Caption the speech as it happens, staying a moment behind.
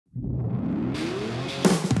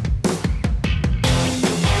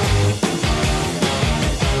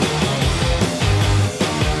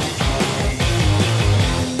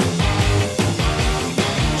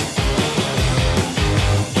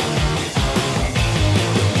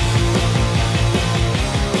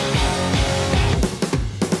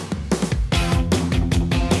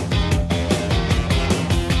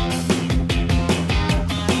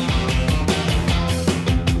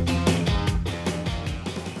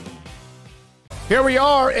Here we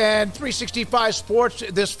are, and 365 Sports,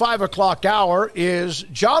 this 5 o'clock hour, is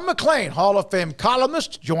John McClain, Hall of Fame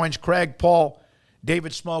columnist, joins Craig, Paul,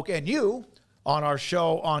 David Smoke, and you on our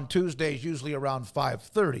show on Tuesdays, usually around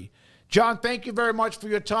 5:30. John, thank you very much for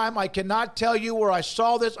your time. I cannot tell you where I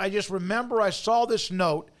saw this. I just remember I saw this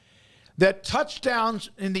note that touchdowns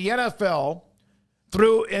in the NFL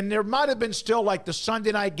through, and there might have been still like the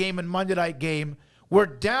Sunday night game and Monday night game, were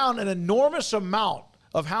down an enormous amount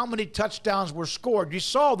of how many touchdowns were scored. You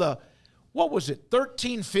saw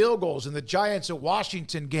 13 field goals in the Giants at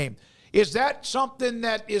Washington game. Is that something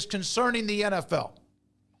that is concerning the NFL?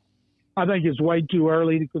 I think it's way too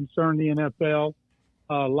early to concern the NFL.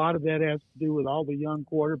 A lot of that has to do with all the young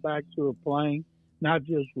quarterbacks who are playing, not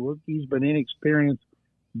just rookies, but inexperienced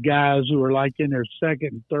guys who are like in their second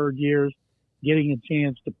and third years getting a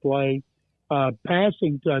chance to play.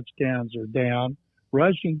 Passing touchdowns are down.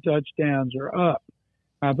 Rushing touchdowns are up.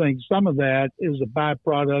 I think some of that is a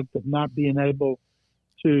byproduct of not being able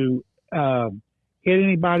to hit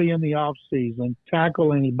anybody in the off season,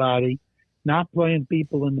 tackle anybody, not playing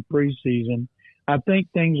people in the preseason. I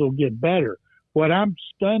think things will get better. What I'm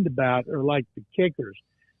stunned about are like the kickers.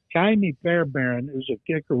 Jaime Fairbairn, who's a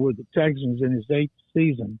kicker with the Texans in his 8th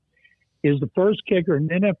season, is the first kicker in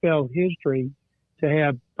NFL history to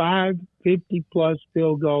have 5 50-plus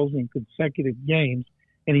field goals in consecutive games,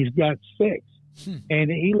 and he's got 6. And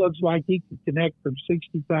he looks like he can connect from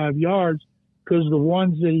 65 yards because the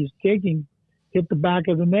ones that he's kicking hit the back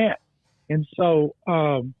of the net. And so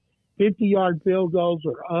 50-yard field goals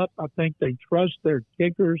are up. I think they trust their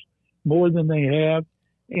kickers more than they have.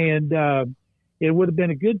 And it would have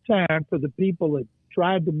been a good time for the people that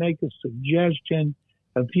tried to make a suggestion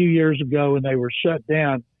a few years ago and they were shut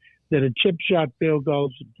down that a chip shot field goal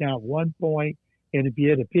should count 1 point. And if you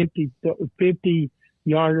hit a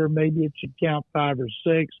 50-yarder, maybe it should count 5 or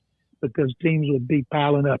 6 because teams would be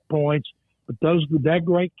piling up points. But that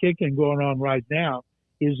great kicking going on right now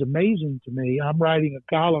is amazing to me. I'm writing a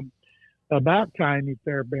column about Jaime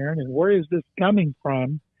Fairbairn, and where is this coming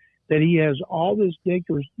from that he has all this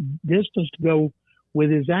distance to go with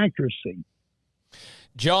his accuracy?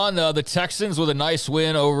 John, the Texans with a nice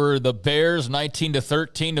win over the Bears,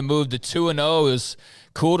 19-13 to move to 2-0 is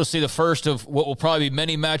cool to see the first of what will probably be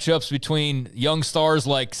many matchups between young stars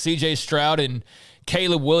like C.J. Stroud and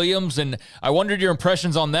Caleb Williams. And I wondered your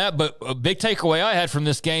impressions on that, but a big takeaway I had from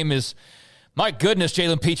this game is, my goodness,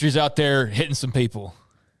 Jalen Petre's out there hitting some people.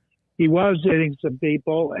 He was hitting some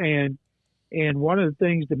people, and one of the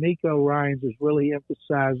things DeMeco Ryans has really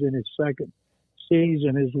emphasized in his second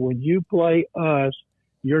season is when you play us,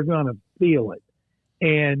 you're going to feel it.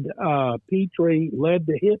 And Petre led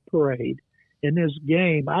the hit parade in this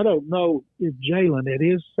game. I don't know if Jalen, at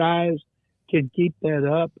his size, can keep that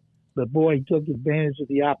up. But, boy, he took advantage of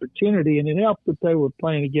the opportunity, and it helped that they were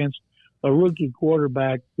playing against a rookie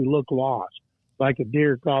quarterback who looked lost, like a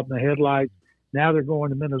deer caught in the headlights. Now they're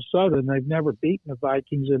going to Minnesota, and they've never beaten the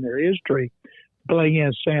Vikings in their history, playing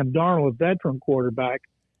against Sam Darnold, a veteran quarterback,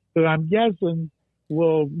 who I'm guessing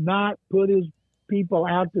will not put his people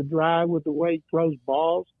out to dry with the way he throws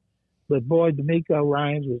balls. But, boy, DeMeco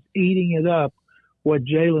Ryans was eating it up, what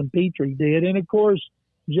Jalen Petre did. And, of course,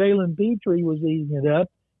 Jalen Petre was eating it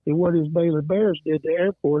up in what his Baylor Bears did to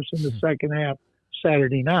Air Force in the second half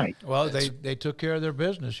Saturday night. Well, they took care of their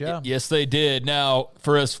business, yeah. Yes, they did. Now,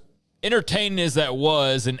 for as entertaining as that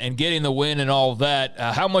was and getting the win and all of that,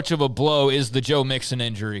 how much of a blow is the Joe MIxon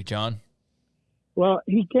injury, John? Well,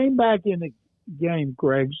 he came back in the game,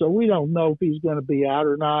 Craig, so we don't know if he's going to be out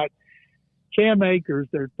or not. Cam Akers,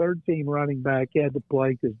 their third-team running back, had to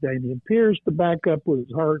play because Damian Pierce, the backup, was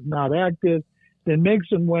hurt, not active. Then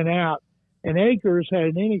MIxon went out, and Akers had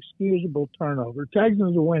an inexcusable turnover.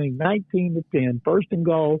 Texans are winning 19-10, first and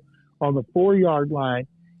goal on the 4-yard line.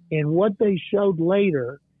 And what they showed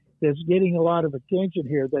later that's getting a lot of attention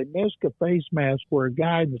here, they missed a face mask where a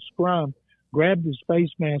guy in the scrum grabbed his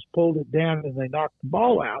face mask, pulled it down, and they knocked the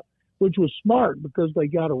ball out, which was smart because they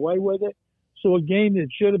got away with it. So a game that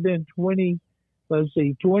should have been 26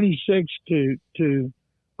 to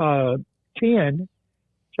 10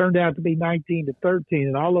 turned out to be 19-13.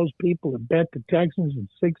 And all those people that bet the Texans in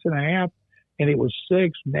 6.5, and it was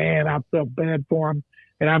 6. Man, I felt bad for them.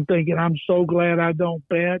 And I'm thinking, I'm so glad I don't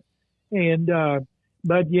bet. And,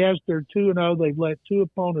 but yes, they're 2-0. They've let 2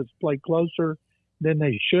 opponents play closer than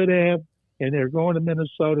they should have. And they're going to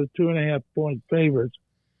Minnesota 2.5-point favorites.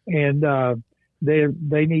 And,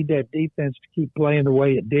 they need that defense to keep playing the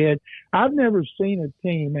way it did. I've never seen a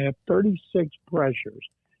team have 36 pressures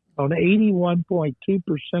on 81.2%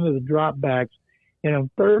 of the dropbacks, and on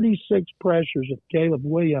 36 pressures of Caleb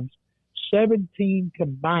Williams, 17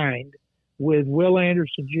 combined with Will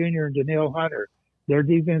Anderson Jr. and Danielle Hunter, their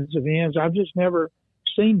defensive ends. I've just never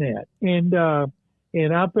seen that. And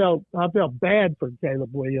I felt bad for Caleb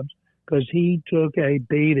Williams because he took a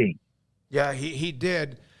beating. Yeah, he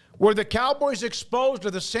did. Were the Cowboys exposed,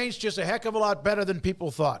 or the Saints just a heck of a lot better than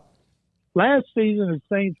people thought? Last season, the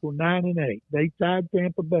Saints were 9-8. They tied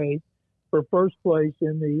Tampa Bay for first place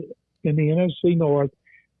in the NFC North.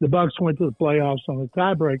 The Bucs went to the playoffs on a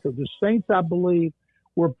tiebreaker. The Saints, I believe,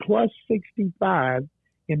 were plus 65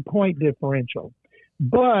 in point differential.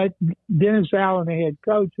 But Dennis Allen, the head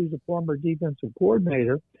coach, who's a former defensive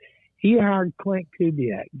coordinator, he hired Clint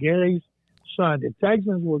Kubiak, Gary's son. The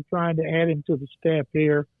Texans were trying to add him to the staff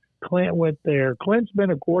here. Clint went there. Clint's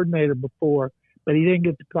been a coordinator before, but he didn't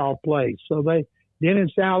get to call plays. So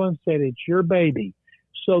Dennis Allen said, it's your baby.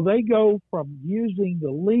 So they go from using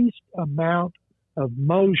the least amount of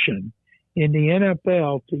motion in the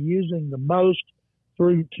NFL to using the most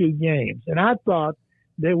through 2 games. And I thought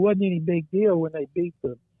there wasn't any big deal when they beat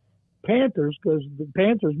the Panthers, because the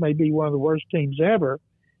Panthers may be one of the worst teams ever,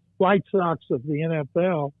 White Sox of the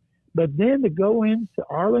NFL. But then to go into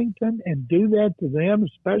Arlington and do that to them,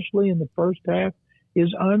 especially in the first half,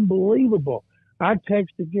 is unbelievable. I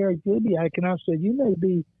texted Gary Kubiak and I said, you may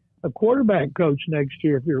be a quarterback coach next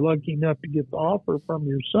year if you're lucky enough to get the offer from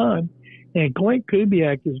your son. And Clint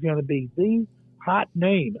Kubiak is going to be the hot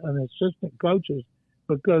name on assistant coaches,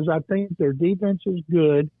 because I think their defense is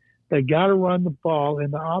good. They got to run the ball,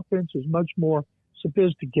 and the offense is much more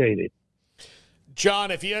sophisticated.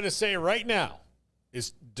 John, if you had to say right now,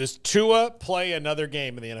 does Tua play another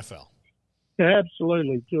game in the NFL?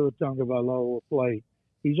 Absolutely, Tua Tagovailoa will play.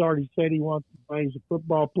 He's already said he wants to play. He's a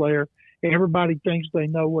football player. Everybody thinks they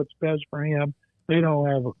know what's best for him. They don't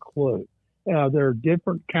have a clue. There are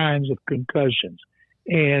different kinds of concussions,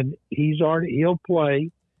 and he'll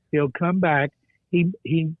play. He'll come back. He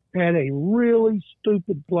had a really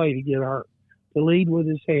stupid play to get hurt, to lead with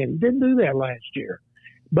his head. He didn't do that last year,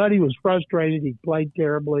 but he was frustrated. He played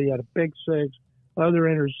terribly, had a pick six, other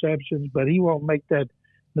interceptions, but he won't make that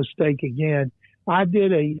mistake again. I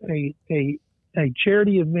did a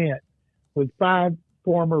charity event with 5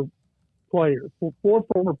 former players, 4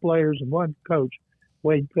 former players and 1 coach,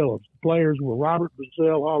 Wade Phillips. The players were Robert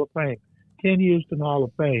Brazile, Hall of Fame, Ken Houston, Hall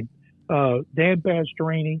of Fame, Dan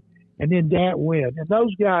Pastorini, and then Dat Wynn. And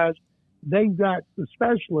those guys, they've got,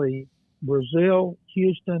 especially Brazile,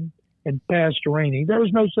 Houston, and Pastorini, there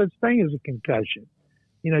was no such thing as a concussion.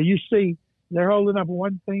 You know, you see they're holding up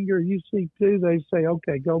 1 finger, you see 2, they say,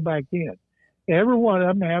 okay, go back in. Every one of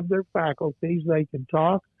them have their faculties. They can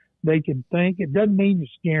talk, they can think. It doesn't mean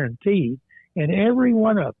it's guaranteed. And every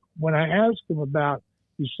one of them, when I asked them about,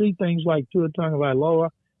 you see things like Tua Tagovailoa,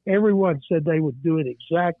 everyone said they would do it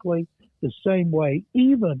exactly the same way,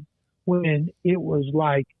 even when it was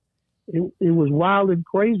like, it was wild and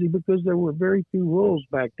crazy, because there were very few rules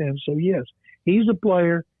back then. So, yes, he's a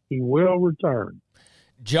player. He will return.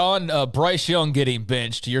 John, Bryce Young getting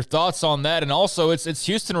benched. Your thoughts on that? And also, it's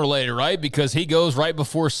Houston related, right? Because he goes right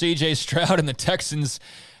before C.J. Stroud and the Texans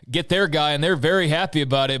get their guy, and they're very happy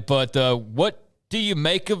about it. But what do you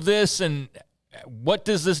make of this, and what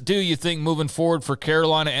does this do, you think, moving forward for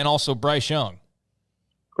Carolina and also Bryce Young?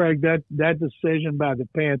 Craig, that decision by the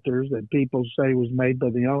Panthers that people say was made by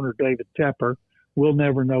the owner, David Tepper, we'll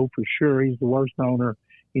never know for sure. He's the worst owner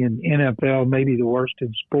in NFL, maybe the worst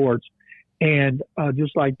in sports. And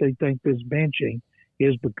just like they think this benching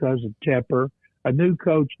is because of Tepper, a new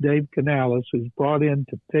coach, Dave Canales, who's brought in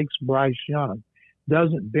to fix Bryce Young,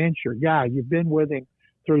 doesn't bench your guy. You've been with him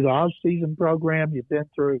through the off-season program. You've been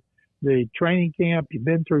through the training camp. You've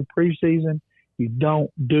been through preseason. You don't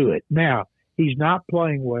do it. Now, he's not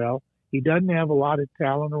playing well. He doesn't have a lot of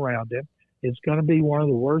talent around him. It's going to be one of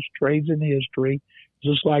the worst trades in history,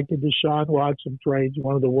 just like the Deshaun Watson trades,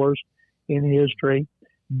 one of the worst in history.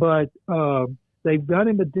 But they've done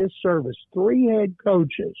him a disservice. 3 head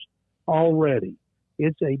coaches already.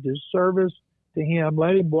 It's a disservice to him.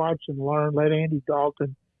 Let him watch and learn. Let Andy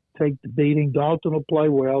Dalton take the beating. Dalton will play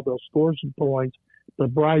well. They'll score some points.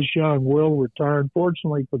 But Bryce Young will return.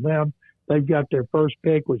 Fortunately for them, they've got their first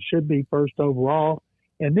pick, which should be first overall.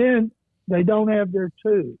 And then they don't have their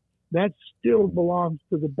 2. That still belongs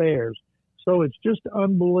to the Bears. So it's just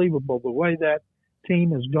unbelievable the way that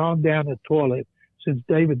team has gone down the toilet since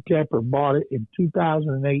David Tepper bought it in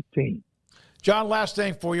 2018. John, last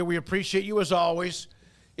thing for you. We appreciate you as always.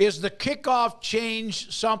 Is the kickoff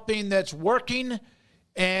change something that's working,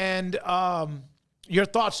 and your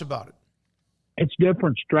thoughts about it? It's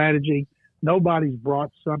different strategy. Nobody's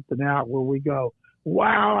brought something out where we go,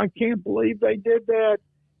 wow, I can't believe they did that.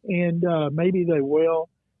 And maybe they will.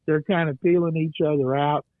 They're kind of feeling each other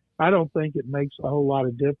out. I don't think it makes a whole lot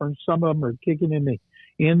of difference. Some of them are kicking in the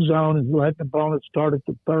end zone and letting the opponent start at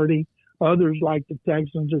the 30. Others, like the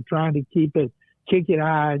Texans, are trying to kick it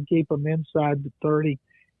high and keep them inside the 30.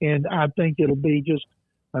 And I think it'll be just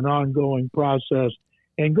an ongoing process.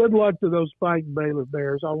 And good luck to those fighting Baylor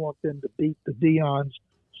Bears. I want them to beat the Deons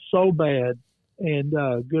so bad. And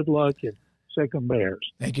good luck and sick 'em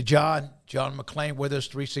Bears. Thank you, John. John McClain with us,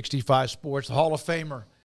 365 Sports, the Hall of Famer.